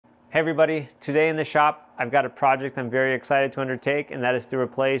Hey everybody, today in the shop I've got a project I'm very excited to undertake, and that is to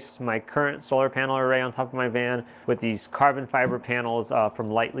replace my current solar panel array on top of my van with these carbon fiber panels from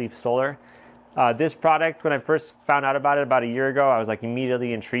LightLeaf Solar. This product, when I first found out about it about a year ago, I was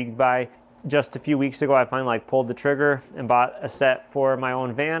immediately intrigued by. Just a few weeks ago I finally pulled the trigger and bought a set for my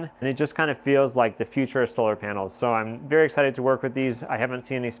own van, and it just kind of feels like the future of solar panels. So I'm very excited to work with these. I haven't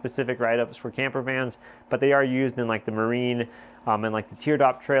seen any specific write-ups for camper vans, but they are used in the marine and the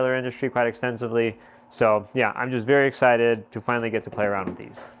teardrop trailer industry quite extensively. So yeah, I'm just very excited to finally get to play around with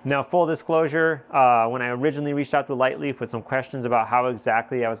these. Now, full disclosure, when I originally reached out to LightLeaf with some questions about how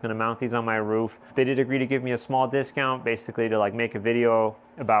exactly I was going to mount these on my roof, they did agree to give me a small discount, basically to make a video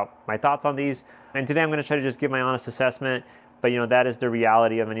about my thoughts on these. And today I'm going to try to just give my honest assessment. But that is the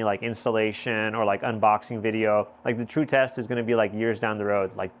reality of any installation or unboxing video. The true test is going to be years down the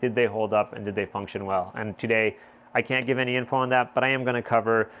road. Did they hold up and did they function well? And today I can't give any info on that, but I am going to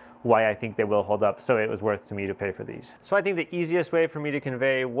cover why I think they will hold up, so it was worth to me to pay for these. So I think the easiest way for me to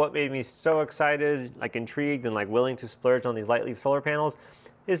convey what made me so excited, intrigued, and willing to splurge on these LightLeaf solar panels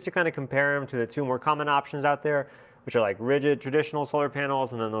is to kind of compare them to the two more common options out there, which are rigid traditional solar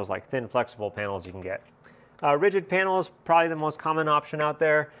panels and then those thin flexible panels you can get. Rigid panels, probably the most common option out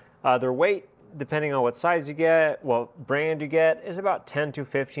there. Their weight, depending on what size you get, what brand you get, is about 10 to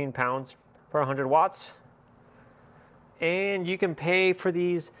 15 pounds per 100 watts. And you can pay for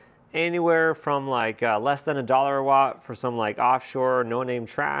these anywhere from less than $1 a watt for some offshore no-name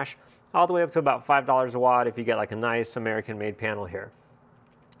trash, all the way up to about $5 a watt if you get a nice American-made panel here.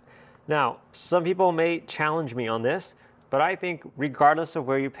 Now, some people may challenge me on this, but I think regardless of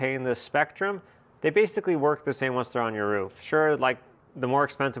where you pay in this spectrum, they basically work the same once they're on your roof. Sure, the more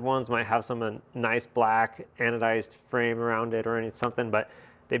expensive ones might have some nice black anodized frame around it or something, but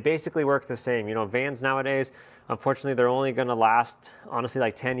they basically work the same. Vans nowadays, unfortunately, they're only going to last,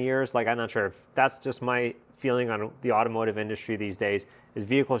 honestly, 10 years. I'm not sure. That's just my feeling on the automotive industry these days, is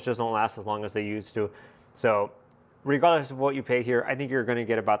vehicles just don't last as long as they used to. So regardless of what you pay here, I think you're going to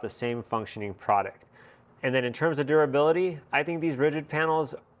get about the same functioning product. And then in terms of durability, I think these rigid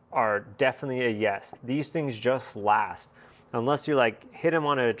panels are definitely a yes. These things just last. Unless you hit them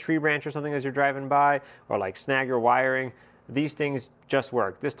on a tree branch or something as you're driving by, or snag your wiring, these things just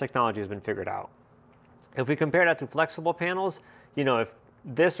work. This technology has been figured out. If we compare that to flexible panels, if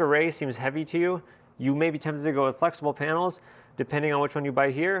this array seems heavy to you, you may be tempted to go with flexible panels. Depending on which one you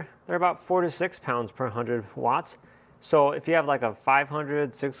buy here, they're about 4 to 6 pounds per 100 watts. So if you have a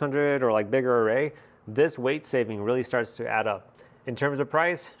 500, 600 or bigger array, this weight saving really starts to add up. In terms of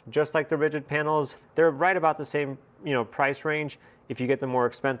price, just like the rigid panels, they're right about the same price range. If you get the more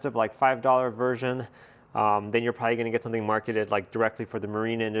expensive $5 version, then you're probably going to get something marketed directly for the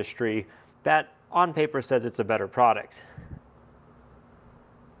marine industry that on paper says it's a better product.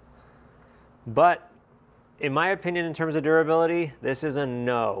 But in my opinion, in terms of durability, this is a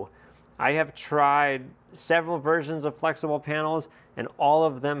no. I have tried several versions of flexible panels and all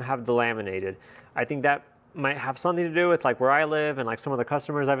of them have delaminated. I think that might have something to do with where I live and some of the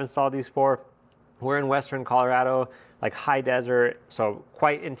customers I've installed these for. We're in western Colorado, high desert, so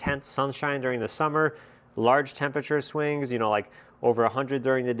quite intense sunshine during the summer. Large temperature swings, over 100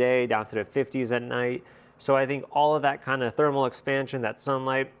 during the day, down to the 50s at night. So I think all of that kind of thermal expansion, that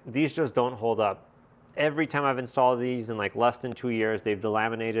sunlight, these just don't hold up. Every time I've installed these in less than 2 years, they've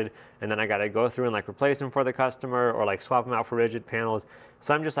delaminated, and then I got to go through and replace them for the customer or swap them out for rigid panels.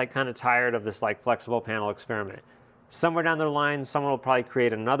 So I'm just kind of tired of this flexible panel experiment. Somewhere down the line, someone will probably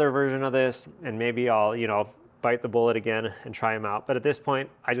create another version of this, and maybe I'll, bite the bullet again and try them out. But at this point,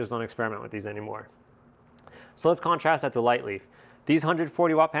 I just don't experiment with these anymore. So let's contrast that to LightLeaf. These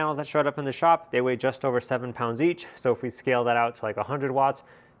 140 watt panels that showed up in the shop, they weigh just over 7 pounds each. So if we scale that out to 100 watts,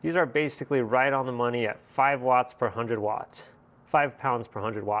 these are basically right on the money at 5 watts per 100 watts, 5 pounds per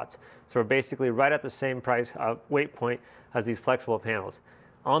 100 watts. So we're basically right at the same price weight point as these flexible panels.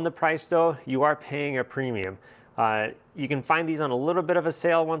 On the price though, you are paying a premium. You can find these on a little bit of a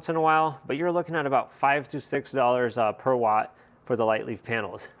sale once in a while, but you're looking at about $5 to $6 per watt for the LightLeaf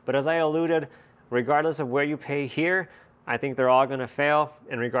panels. But as I alluded, regardless of where you pay here, I think they're all going to fail.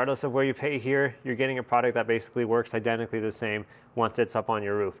 And regardless of where you pay here, you're getting a product that basically works identically the same once it's up on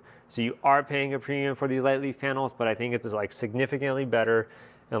your roof. So you are paying a premium for these LightLeaf panels, but I think it's significantly better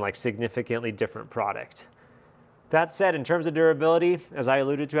and significantly different product. That said, in terms of durability, as I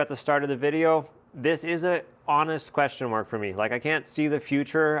alluded to at the start of the video, this is an honest question mark for me. I can't see the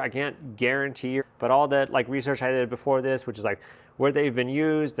future, I can't guarantee, but all that research I did before this, which is where they've been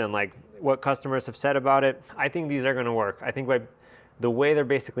used and what customers have said about it, I think these are going to work. I think by the way they're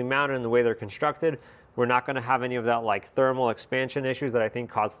basically mounted and the way they're constructed, We're not going to have any of that like thermal expansion issues that I think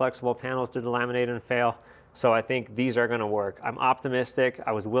cause flexible panels to delaminate and fail. So I think these are going to work. I'm optimistic.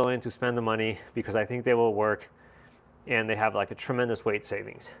 I was willing to spend the money because I think they will work, and they have like a tremendous weight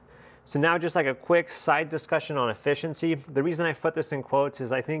savings. So now just like a quick side discussion on efficiency. The reason I put this in quotes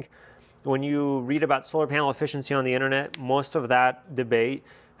is I think when you read about solar panel efficiency on the internet, most of that debate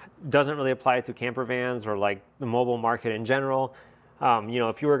doesn't really apply to camper vans or like the mobile market in general. You know,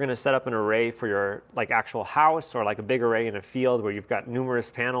 if you were going to set up an array for your like actual house, or like a big array in a field where you've got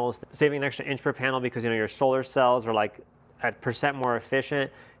numerous panels, saving an extra inch per panel because, you know, your solar cells are like at % more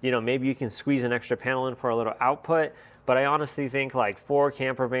efficient, you know, maybe you can squeeze an extra panel in for a little output. But I honestly think like for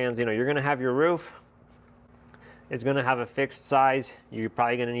camper vans, you know, you're going to have your roof. It's going to have a fixed size. You're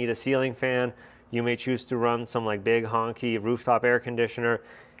probably going to need a ceiling fan. You may choose to run some like big honky rooftop air conditioner,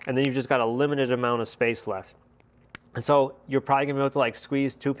 and then you've just got a limited amount of space left. And so you're probably going to be able to like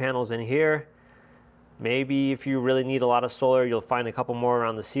squeeze 2 panels in here. Maybe if you really need a lot of solar, you'll find a couple more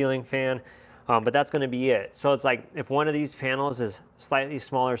around the ceiling fan. But that's going to be it. So it's like if one of these panels is slightly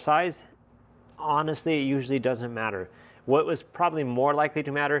smaller size, honestly, it usually doesn't matter. What was probably more likely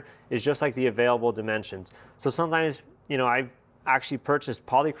to matter is just like the available dimensions. So sometimes, you know, I've actually purchased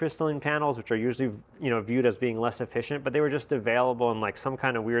polycrystalline panels, which are usually, you know, viewed as being less efficient, but they were just available in like some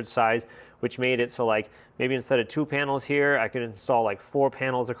kind of weird size, which made it so like maybe instead of 2 panels here, I could install like 4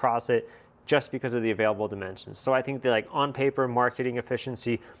 panels across it just because of the available dimensions. So I think that like on paper marketing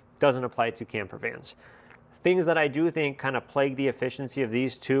efficiency doesn't apply to camper vans. Things that I do think kind of plague the efficiency of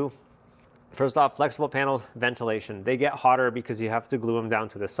these two. First off, flexible panels, ventilation. They get hotter because you have to glue them down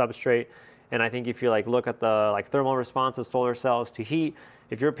to the substrate. And I think if you like look at the like thermal response of solar cells to heat,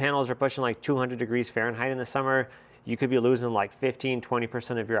 if your panels are pushing like 200 degrees Fahrenheit in the summer, you could be losing like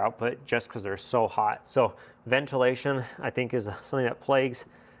 15–20% of your output just because they're so hot. So ventilation, I think, is something that plagues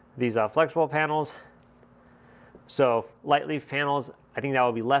these flexible panels. So LightLeaf panels, I think that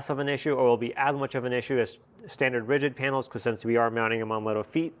will be less of an issue, or will be as much of an issue as standard rigid panels, because since we are mounting them on little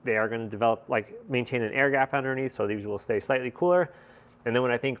feet, they are going to develop, like, maintain an air gap underneath, so these will stay slightly cooler. And then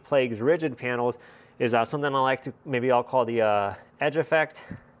what I think plagues rigid panels is something I like to, maybe I'll call the edge effect.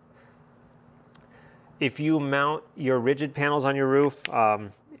 If you mount your rigid panels on your roof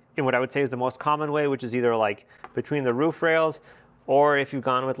in what I would say is the most common way, which is either like between the roof rails, or if you've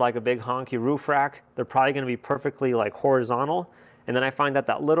gone with like a big honky roof rack, they're probably going to be perfectly like horizontal. And then I find that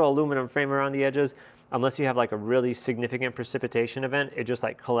that little aluminum frame around the edges, unless you have like a really significant precipitation event, it just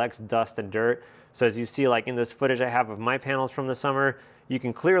like collects dust and dirt. So as you see like in this footage I have of my panels from the summer, you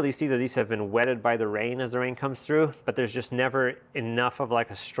can clearly see that these have been wetted by the rain as the rain comes through, but there's just never enough of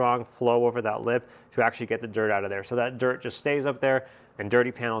like a strong flow over that lip to actually get the dirt out of there. So that dirt just stays up there, and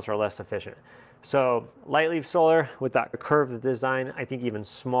dirty panels are less efficient. So LightLeaf solar with that curved design, I think even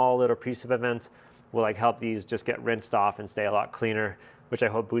small little precip events will like help these just get rinsed off and stay a lot cleaner, which I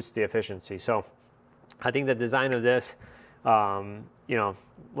hope boosts the efficiency. So I think the design of this, you know,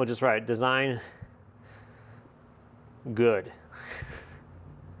 we'll just write design good.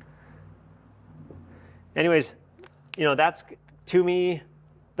 Anyways, you know, that's, to me,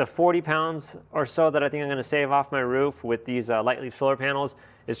 the 40 pounds or so that I think I'm going to save off my roof with these LightLeaf solar panels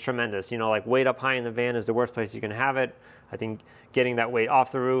is tremendous. You know, like weight up high in the van is the worst place you can have it. I think getting that weight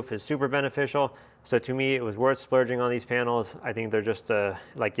off the roof is super beneficial. So to me, it was worth splurging on these panels. I think they're just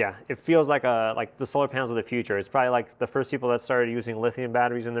like, yeah, it feels like the solar panels of the future. It's probably like the first people that started using lithium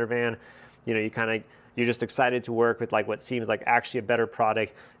batteries in their van. You know, you're just excited to work with like what seems like actually a better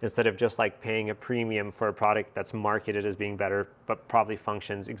product, instead of just like paying a premium for a product that's marketed as being better but probably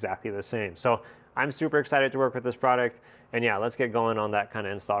functions exactly the same. So I'm super excited to work with this product, and yeah, let's get going on that kind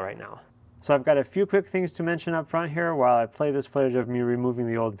of install right now. So I've got a few quick things to mention up front here while I play this footage of me removing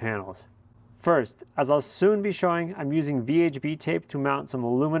the old panels. First, as I'll soon be showing, I'm using VHB tape to mount some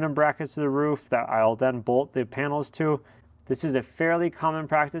aluminum brackets to the roof that I'll then bolt the panels to. This is a fairly common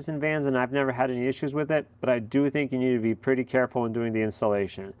practice in vans, and I've never had any issues with it, but I do think you need to be pretty careful when doing the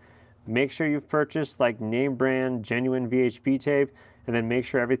installation. Make sure you've purchased like name brand genuine VHB tape, and then make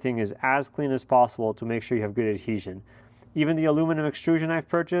sure everything is as clean as possible to make sure you have good adhesion. Even the aluminum extrusion I've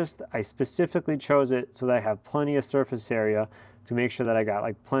purchased, I specifically chose it so that I have plenty of surface area to make sure that I got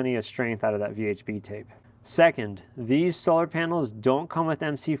like plenty of strength out of that VHB tape. Second, these solar panels don't come with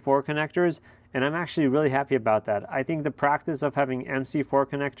MC4 connectors, and I'm actually really happy about that. I think the practice of having MC4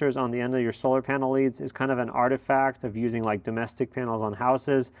 connectors on the end of your solar panel leads is kind of an artifact of using like domestic panels on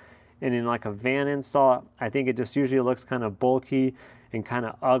houses. And in like a van install, I think it just usually looks kind of bulky and kind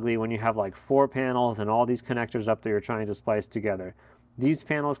of ugly when you have like 4 panels and all these connectors up there you're trying to splice together. These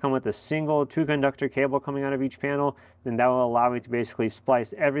panels come with a single 2-conductor cable coming out of each panel, and that will allow me to basically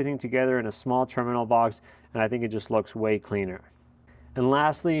splice everything together in a small terminal box, and I think it just looks way cleaner. And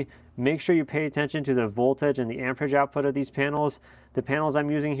lastly, make sure you pay attention to the voltage and the amperage output of these panels. The panels I'm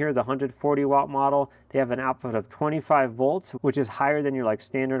using here, the 140 watt model, they have an output of 25 volts, which is higher than your like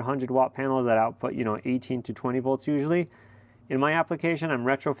standard 100 watt panels that output, 18 to 20 volts usually. In my application, I'm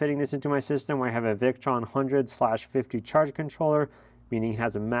retrofitting this into my system where I have a Victron 100/50 charge controller, meaning it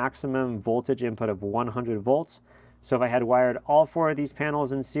has a maximum voltage input of 100 volts. So if I had wired all 4 of these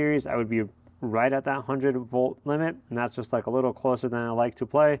panels in series, I would be right at that 100 volt limit, and that's just like a little closer than I like to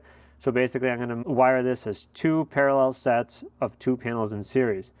play. So basically I'm going to wire this as 2 parallel sets of 2 panels in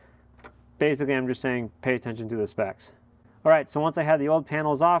series. Basically I'm just saying pay attention to the specs. Alright, so once I had the old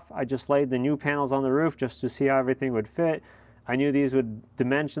panels off, I just laid the new panels on the roof just to see how everything would fit. I knew these would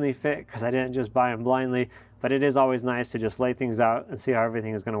dimensionally fit because I didn't just buy them blindly, but it is always nice to just lay things out and see how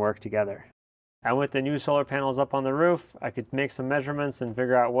everything is going to work together. And with the new solar panels up on the roof, I could make some measurements and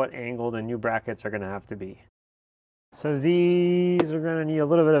figure out what angle the new brackets are going to have to be. So these are going to need a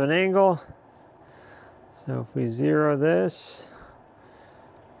little bit of an angle. So if we zero this,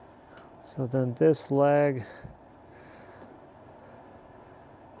 so then this leg,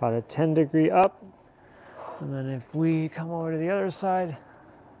 about a 10-degree up. And then if we come over to the other side,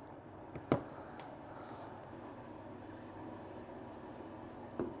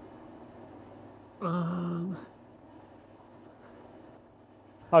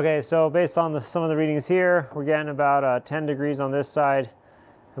 okay, so based on some of the readings here, we're getting about 10 degrees on this side,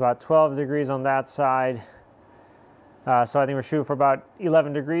 about 12 degrees on that side. So I think we're shooting for about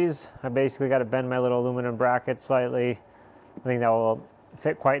 11 degrees. I basically got to bend my little aluminum bracket slightly. I think that will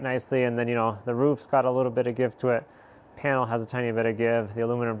fit quite nicely. And then, the roof's got a little bit of give to it. Panel has a tiny bit of give. The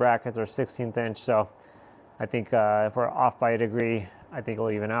aluminum brackets are 16th inch. So I think if we're off by a degree, I think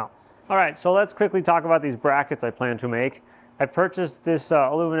it'll even out. All right, so let's quickly talk about these brackets I plan to make. I purchased this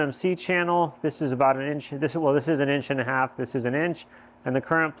aluminum C-channel. This is about 1 inch. This is 1.5 inches. This is 1 inch. And the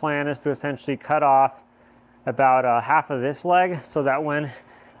current plan is to essentially cut off about half of this leg so that when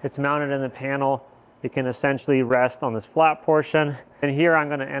it's mounted in the panel, it can essentially rest on this flat portion. And here I'm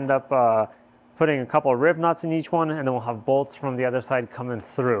going to end up putting a couple of riv nuts in each one, and then we'll have bolts from the other side coming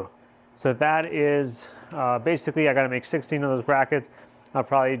through. So that is basically, I got to make 16 of those brackets. I'll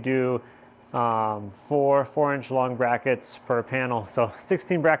probably do 4-inch long brackets per panel. So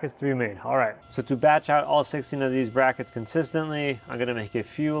 16 brackets to be made. All right. So to batch out all 16 of these brackets consistently, I'm going to make a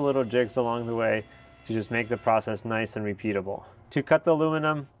few little jigs along the way to just make the process nice and repeatable. To cut the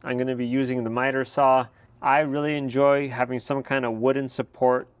aluminum, I'm going to be using the miter saw. I really enjoy having some kind of wooden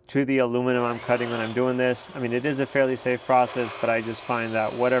support to the aluminum I'm cutting when I'm doing this. I mean, it is a fairly safe process, but I just find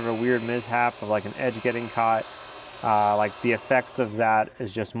that whatever weird mishap of like an edge getting caught, like the effects of that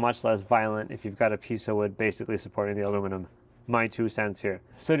is just much less violent if you've got a piece of wood basically supporting the aluminum. My 2 cents here.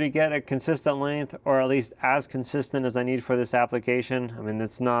 So to get a consistent length, or at least as consistent as I need for this application, I mean,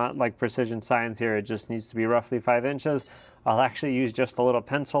 it's not like precision science here, it just needs to be roughly 5 inches. I'll actually use just a little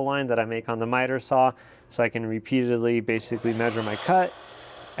pencil line that I make on the miter saw so I can repeatedly basically measure my cut.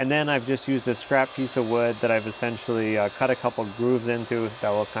 And then I've just used a scrap piece of wood that I've essentially cut a couple grooves into that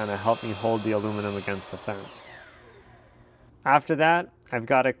will kind of help me hold the aluminum against the fence. After that, I've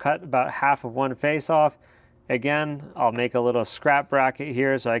got to cut about half of one face off. Again, I'll make a little scrap bracket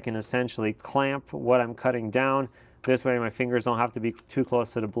here so I can essentially clamp what I'm cutting down. This way my fingers don't have to be too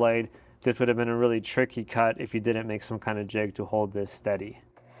close to the blade. This would have been a really tricky cut if you didn't make some kind of jig to hold this steady.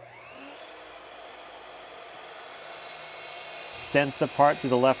 Since the part to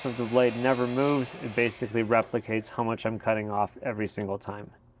the left of the blade never moves, it basically replicates how much I'm cutting off every single time.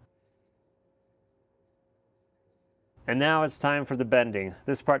 And now it's time for the bending.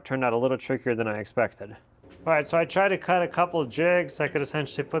 This part turned out a little trickier than I expected. All right, so I tried to cut a couple of jigs. I could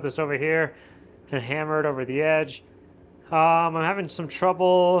essentially put this over here and hammer it over the edge. I'm having some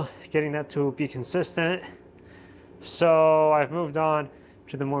trouble getting that to be consistent. So I've moved on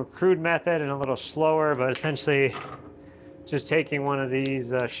to the more crude method and a little slower, but essentially just taking one of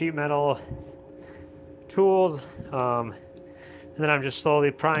these sheet metal tools, and then I'm just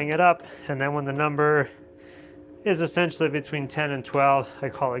slowly prying it up. And then when the number is essentially between 10 and 12, I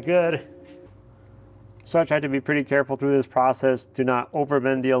call it good. So I tried to be pretty careful through this process. Do not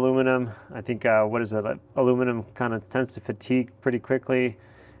overbend the aluminum. I think, aluminum kind of tends to fatigue pretty quickly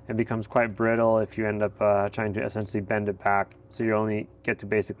and becomes quite brittle if you end up trying to essentially bend it back. So you only get to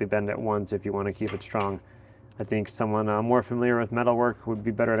basically bend it once if you want to keep it strong. I think someone more familiar with metalwork would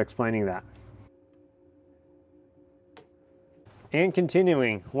be better at explaining that. And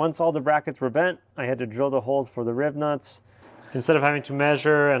continuing, once all the brackets were bent, I had to drill the holes for the riv nuts. Instead of having to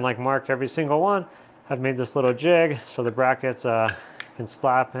measure and like mark every single one, I've made this little jig so the brackets can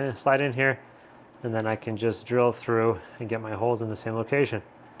slide in here, and then I can just drill through and get my holes in the same location.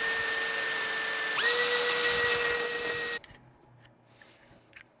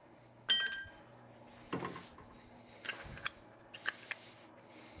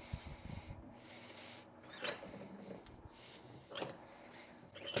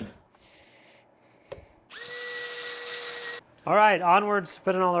 All right, onwards,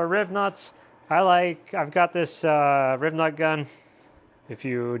 putting all our riv nuts. I've got this riv nut gun. If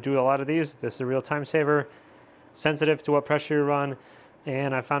you do a lot of these, this is a real time saver, sensitive to what pressure you run.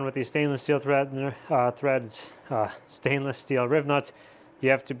 And I found with these stainless steel stainless steel riv nuts, you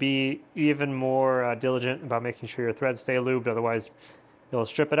have to be even more diligent about making sure your threads stay lubed, otherwise you'll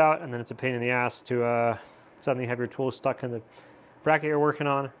strip it out and then it's a pain in the ass to suddenly have your tools stuck in the bracket you're working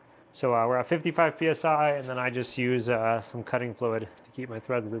on. So we're at 55 PSI, and then I just use some cutting fluid to keep my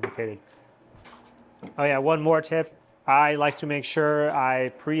threads lubricated. Oh yeah, one more tip. I like to make sure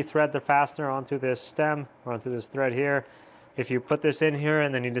I pre-thread the fastener onto this stem, or onto this thread here. If you put this in here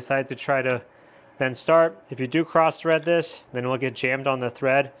and then you decide to try to then start, if you do cross thread this, then it will get jammed on the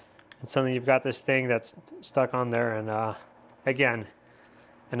thread, and suddenly you've got this thing that's stuck on there, and again,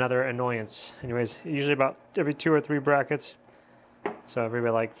 another annoyance. Anyways, usually about every 2 or 3 brackets. So every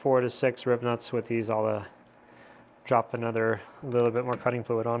like 4 to 6 riv nuts with these, I'll drop another little bit more cutting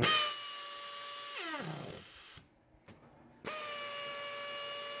fluid on.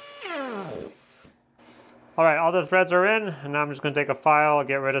 All right, all the threads are in, and now I'm just going to take a file,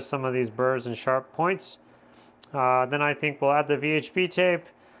 get rid of some of these burrs and sharp points. Then I think we'll add the VHP tape,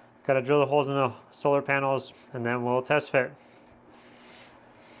 got to drill the holes in the solar panels, and then we'll test fit.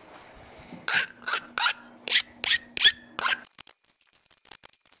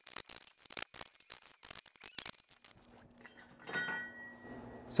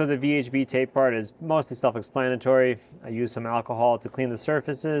 So the VHP tape part is mostly self-explanatory. I use some alcohol to clean the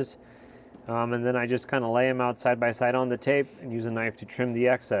surfaces, and then I just kind of lay them out side by side on the tape and use a knife to trim the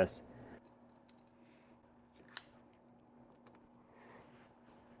excess.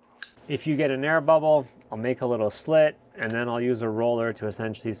 If you get an air bubble, I'll make a little slit, and then I'll use a roller to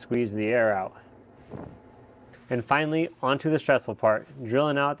essentially squeeze the air out. And finally, onto the stressful part,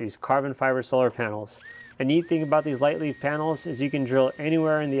 drilling out these carbon fiber solar panels. A neat thing about these LightLeaf panels is you can drill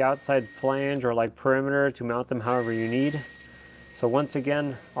anywhere in the outside flange or like perimeter to mount them however you need. So once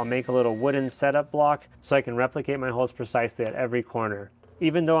again, I'll make a little wooden setup block so I can replicate my holes precisely at every corner.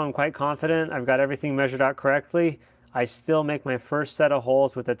 Even though I'm quite confident I've got everything measured out correctly, I still make my first set of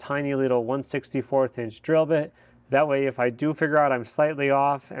holes with a tiny little 1/64 inch drill bit. That way, if I do figure out I'm slightly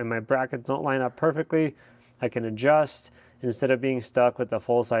off and my brackets don't line up perfectly, I can adjust instead of being stuck with the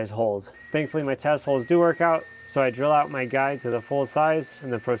full-size holes. Thankfully, my test holes do work out, so I drill out my guide to the full size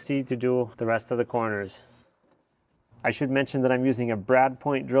and then proceed to do the rest of the corners. I should mention that I'm using a brad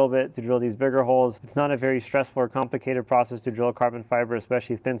point drill bit to drill these bigger holes. It's not a very stressful or complicated process to drill carbon fiber,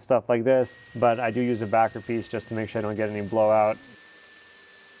 especially thin stuff like this, but I do use a backer piece just to make sure I don't get any blowout.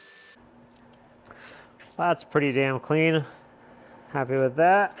 That's pretty damn clean. Happy with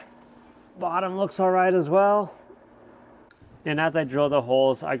that. Bottom looks all right as well. And as I drill the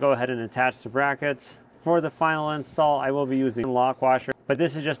holes, I go ahead and attach the brackets. For the final install, I will be using a lock washer, but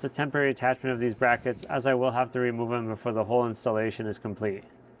this is just a temporary attachment of these brackets, as I will have to remove them before the whole installation is complete.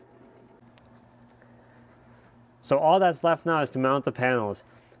 So all that's left now is to mount the panels.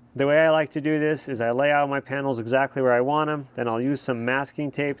 The way I like to do this is I lay out my panels exactly where I want them, then I'll use some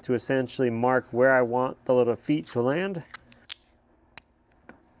masking tape to essentially mark where I want the little feet to land.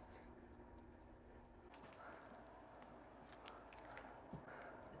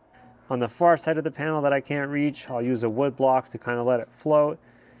 On the far side of the panel that I can't reach, I'll use a wood block to kind of let it float.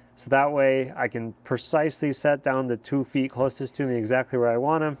 So that way I can precisely set down the 2 feet closest to me exactly where I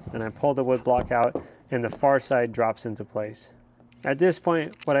want them, and I pull the wood block out and the far side drops into place. At this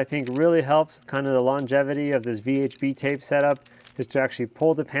point, what I think really helps kind of the longevity of this VHP tape setup is to actually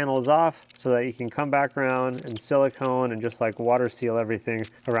pull the panels off so that you can come back around and silicone and just like water seal everything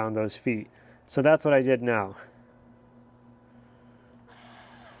around those feet. So that's what I did now.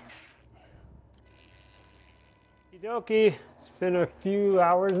 Okie dokie, it's been a few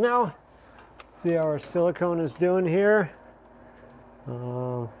hours now. Let's see how our silicone is doing here.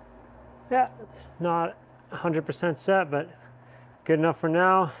 Yeah, it's not 100% set, but good enough for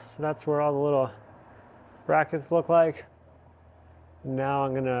now. So that's where all the little brackets look like. Now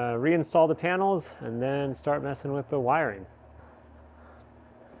I'm gonna reinstall the panels and then start messing with the wiring.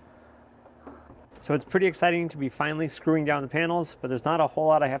 So it's pretty exciting to be finally screwing down the panels, but there's not a whole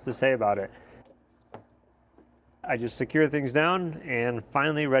lot I have to say about it. I just secure things down and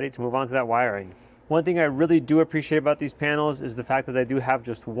finally ready to move on to that wiring. One thing I really do appreciate about these panels is the fact that they do have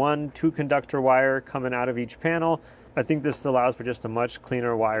just one 2-conductor wire coming out of each panel. I think this allows for just a much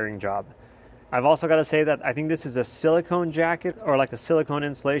cleaner wiring job. I've also got to say that I think this is a silicone jacket or like a silicone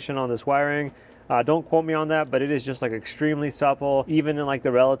insulation on this wiring. Don't quote me on that, but it is just like extremely supple, even in like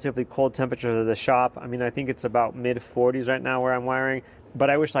the relatively cold temperatures of the shop. I mean, I think it's about mid 40s right now where I'm wiring, but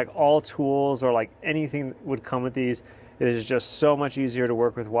I wish like all tools or like anything would come with these. It is just so much easier to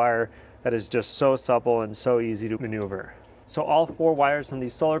work with wire that is just so supple and so easy to maneuver. So all 4 wires from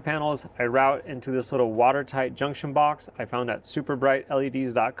these solar panels, I route into this little watertight junction box I found at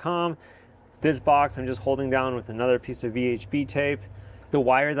superbrightleds.com. This box I'm just holding down with another piece of VHB tape. The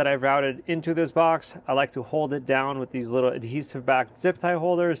wire that I've routed into this box, I like to hold it down with these little adhesive backed zip tie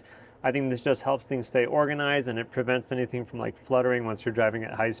holders. I think this just helps things stay organized and it prevents anything from like fluttering once you're driving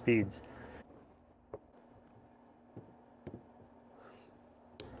at high speeds.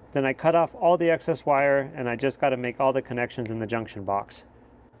 Then I cut off all the excess wire and I just got to make all the connections in the junction box.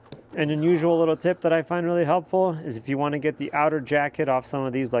 An unusual little tip that I find really helpful is if you want to get the outer jacket off some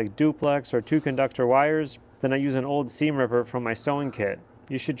of these like duplex or 2-conductor wires, then I use an old seam ripper from my sewing kit.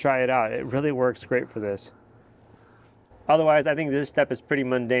 You should try it out. It really works great for this. Otherwise, I think this step is pretty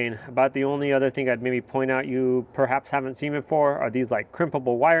mundane. About the only other thing I'd maybe point out you perhaps haven't seen before are these like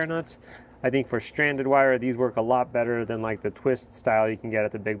crimpable wire nuts. I think for stranded wire, these work a lot better than like the twist style you can get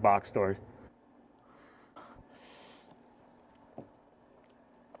at the big box stores.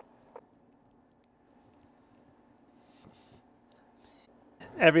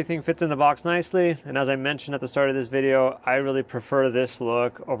 Everything fits in the box nicely, and as I mentioned at the start of this video, I really prefer this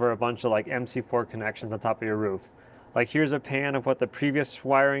look over a bunch of like MC4 connections on top of your roof. Like here's a pan of what the previous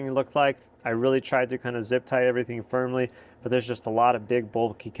wiring looked like. I really tried to kind of zip tie everything firmly, but there's just a lot of big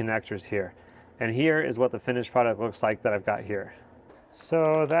bulky connectors here. And here is what the finished product looks like that I've got here.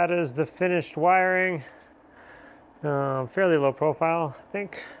 So that is the finished wiring. Fairly low profile, I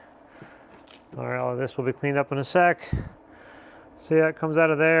think. All right, all of this will be cleaned up in a sec. See how it comes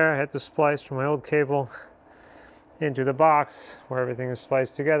out of there. I had to splice from my old cable into the box where everything is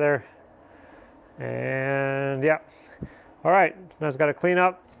spliced together. And yeah, all right, now it's got to clean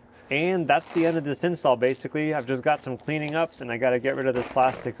up. And that's the end of this install basically. I've just got some cleaning up and I got to get rid of this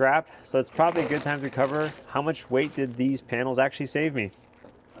plastic wrap. So it's probably a good time to cover how much weight did these panels actually save me.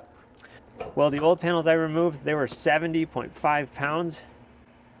 Well, the old panels I removed, they were 70.5 pounds.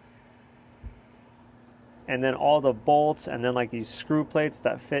 And then all the bolts and then like these screw plates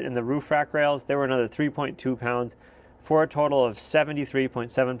that fit in the roof rack rails, they were another 3.2 pounds for a total of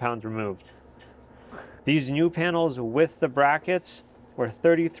 73.7 pounds removed. These new panels with the brackets were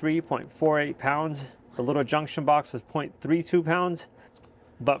 33.48 pounds. The little junction box was 0.32 pounds.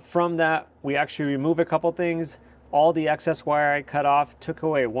 But from that, we actually removed a couple things. All the excess wire I cut off took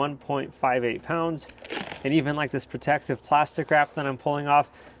away 1.58 pounds. And even like this protective plastic wrap that I'm pulling off,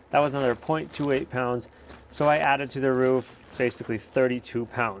 that was another 0.28 pounds. So I added to the roof basically 32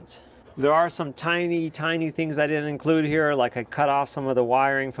 pounds. There are some tiny things I didn't include here, like I cut off some of the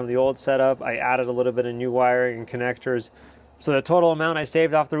wiring from the old setup. I added a little bit of new wiring and connectors. So the total amount I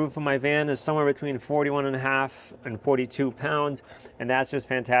saved off the roof of my van is somewhere between 41.5 and 42 pounds. And that's just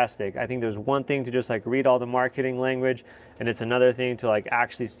fantastic. I think there's one thing to just like read all the marketing language, and it's another thing to like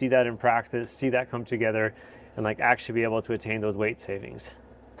actually see that in practice, see that come together, and like actually be able to attain those weight savings.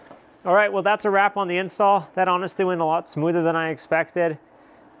 All right, well, that's a wrap on the install. That honestly went a lot smoother than I expected.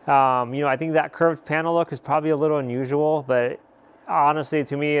 You know, I think that curved panel look is probably a little unusual, but honestly,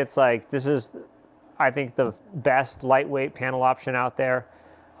 to me, it's like, this is, I think, the best lightweight panel option out there.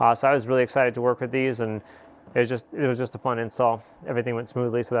 So I was really excited to work with these, and it was just a fun install. Everything went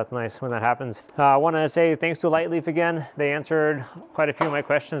smoothly, so that's nice when that happens. I want to say thanks to LightLeaf again. They answered quite a few of my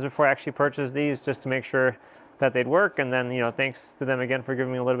questions before I actually purchased these, just to make sure that they'd work. And then, you know, thanks to them again for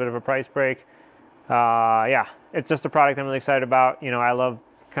giving me a little bit of a price break. Yeah, it's just a product I'm really excited about. You know, I love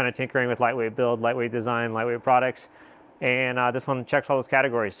kind of tinkering with lightweight build, lightweight design, lightweight products. And this one checks all those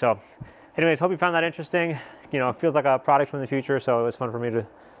categories. So anyways, hope you found that interesting. You know, it feels like a product from the future, so it was fun for me to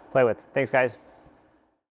play with. Thanks, guys.